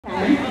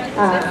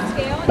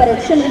again, but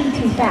it shouldn't be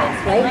too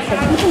fast, right? So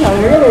keeping a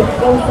really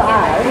close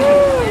eye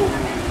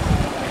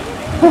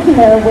on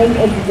their weight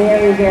is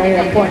very, very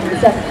important.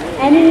 So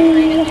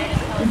any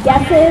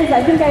guesses?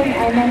 I think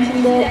I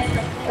mentioned it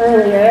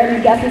earlier.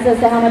 Any guesses as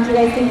to how much you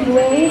guys think he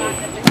weighs?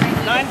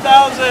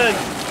 9,000.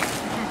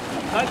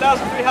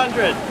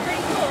 9,300.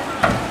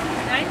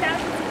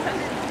 9,610.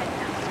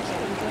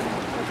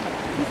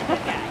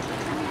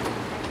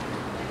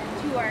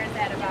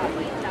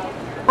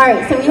 All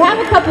right, so we have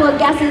a couple of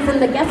guesses, and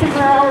the guesses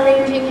are all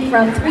ranging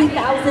from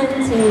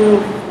 3,000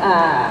 to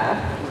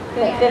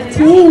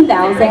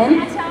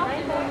 15,000.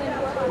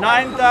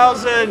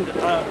 9,000.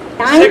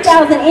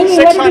 9,000. Amy,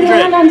 what did you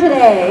land on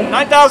today?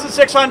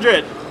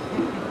 9,600.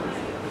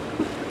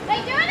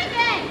 Hey, do it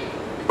again.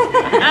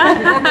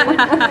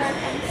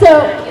 So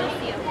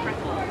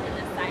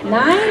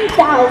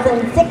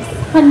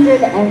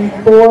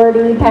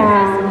 9,640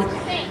 pounds.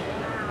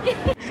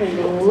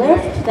 Actually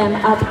lift them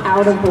up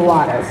out of the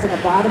water so the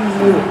bottom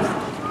moves.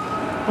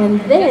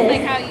 And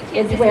this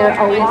is where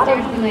a lot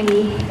of the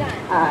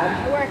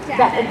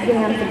vet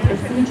exams and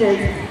procedures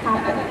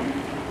happen.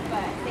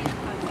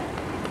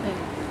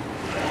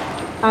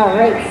 All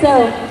right,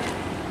 so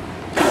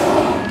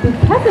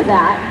because of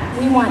that,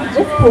 we want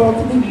this pool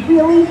to be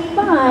really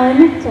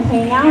fun to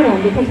hang out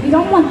in, because we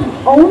don't want the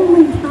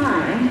only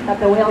time that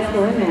the whales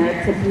go in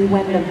there to be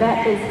when the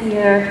vet is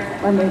here,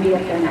 or maybe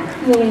if they're not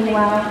feeling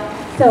well.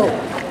 So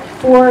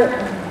for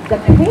the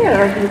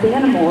care of these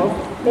animals,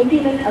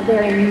 making it a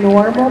very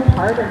normal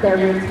part of their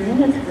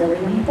routine is really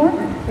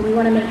important. So we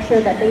want to make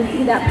sure that they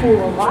see that pool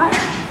a lot.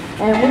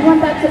 And we want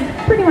that to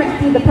pretty much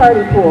be the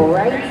party pool,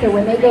 right? So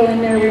when they go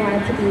in there, we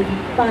want it to be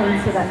fun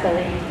so that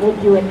they will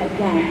do it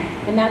again.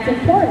 And that's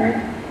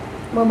important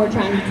when we're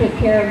trying to take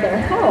care of their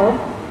health,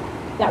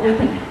 that we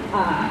can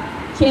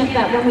chance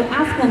that when we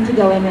ask them to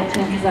go in, that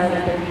chances are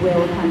that they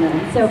will come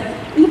in. So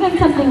even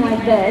something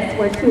like this,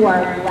 where to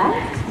our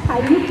left,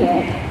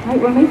 Kyuquot, right,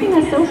 we're making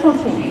a social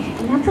change.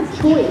 And that's a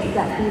choice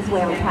that these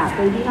whales have.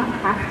 They do not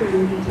have to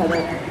leave each other,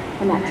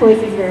 and that choice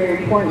is very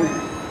important.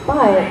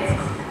 But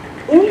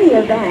in the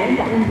event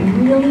that we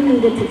really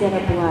needed to get a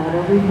blood,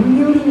 or we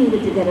really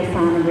needed to get a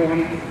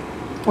sonogram,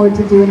 or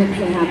to do an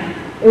exam,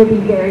 it would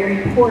be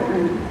very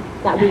important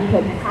that we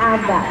could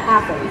have that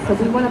happen. So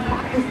we want to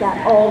practice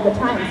that all the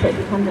time so it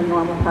becomes a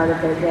normal part of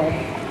their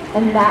day.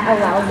 And that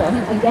allows us,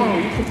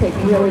 again, to take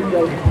really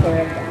great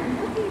care of them.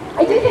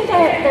 I do think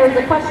there was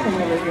a question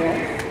over here.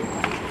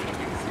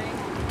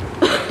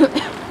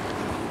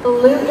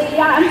 Absolutely,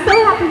 yeah, I'm so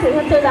happy to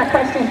answer that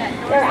question.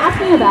 They're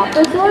asking about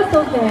the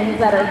dorsal fins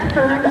that are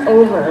turned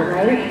over,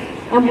 right?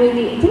 And we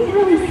didn't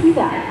really see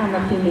that on the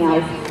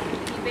females.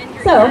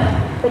 So,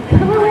 the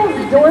killer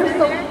whale's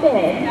dorsal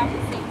fin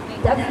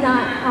does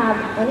not have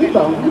any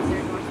bones,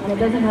 and it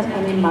doesn't have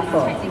any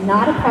muscle. It's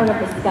not a part of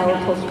the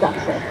skeletal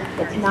structure.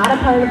 It's not a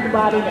part of the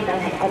body that they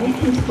have any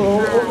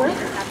control over.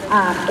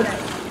 It's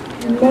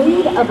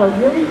made of a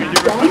really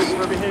dense,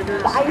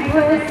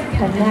 fibrous,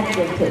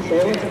 connective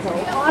tissue, which is a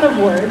lot of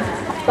words,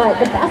 but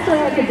the best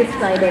way I could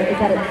describe it is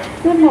that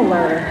it's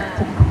similar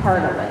to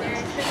cartilage.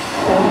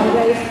 So you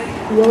guys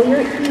feel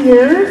your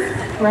ears,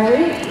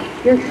 right?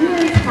 Your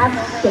ears have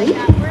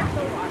shape,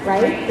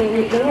 right?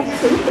 They have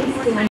shape, they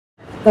stand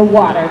the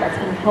water that's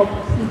going to help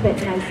keep it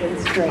nice and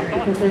straight,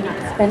 because they're not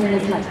spending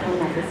as much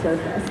time at the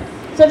surface.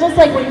 So just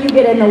like when you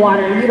get in the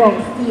water, you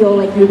don't feel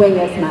like you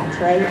weigh as much,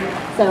 right?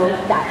 So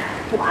that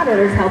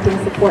water is helping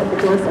support the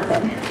dorsal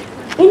fin.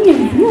 In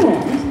New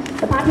Zealand,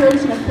 the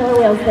population of killer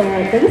whales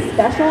there, they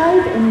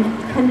specialize in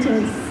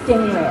hunting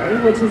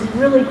stingray, which is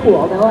really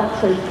cool. They'll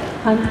actually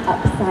hunt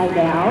upside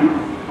down,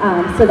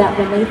 so that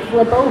when they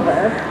flip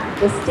over,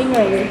 the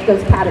stingray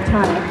goes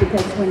catatonic,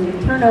 because when you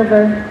turn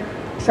over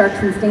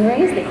sharks and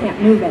stingrays, they can't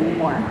move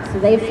anymore. So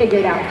they've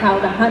figured out how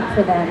to hunt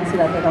for them so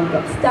that they don't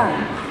get stung,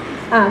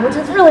 which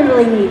is really,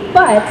 really neat.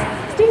 But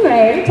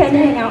stingray tend to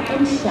hang out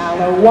in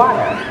shallow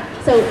water.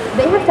 So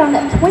they have found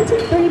that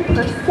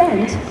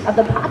 23% of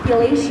the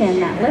population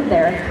that live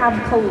there have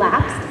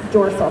collapsed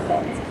dorsal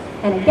fins.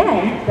 And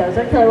again, those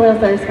are killer whales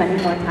that are spending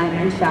more time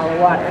in shallow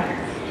water.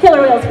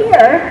 Killer whales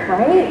here,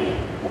 right?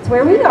 It's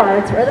where we are,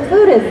 it's where the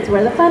food is, it's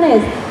where the fun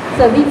is.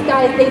 So these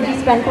guys, they do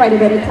spend quite a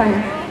bit of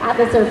time at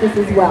the surface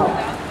as well.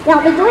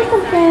 Now the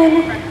dorsal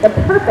fin, the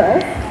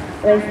purpose,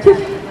 there's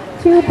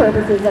two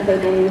purposes that they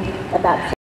believe that that's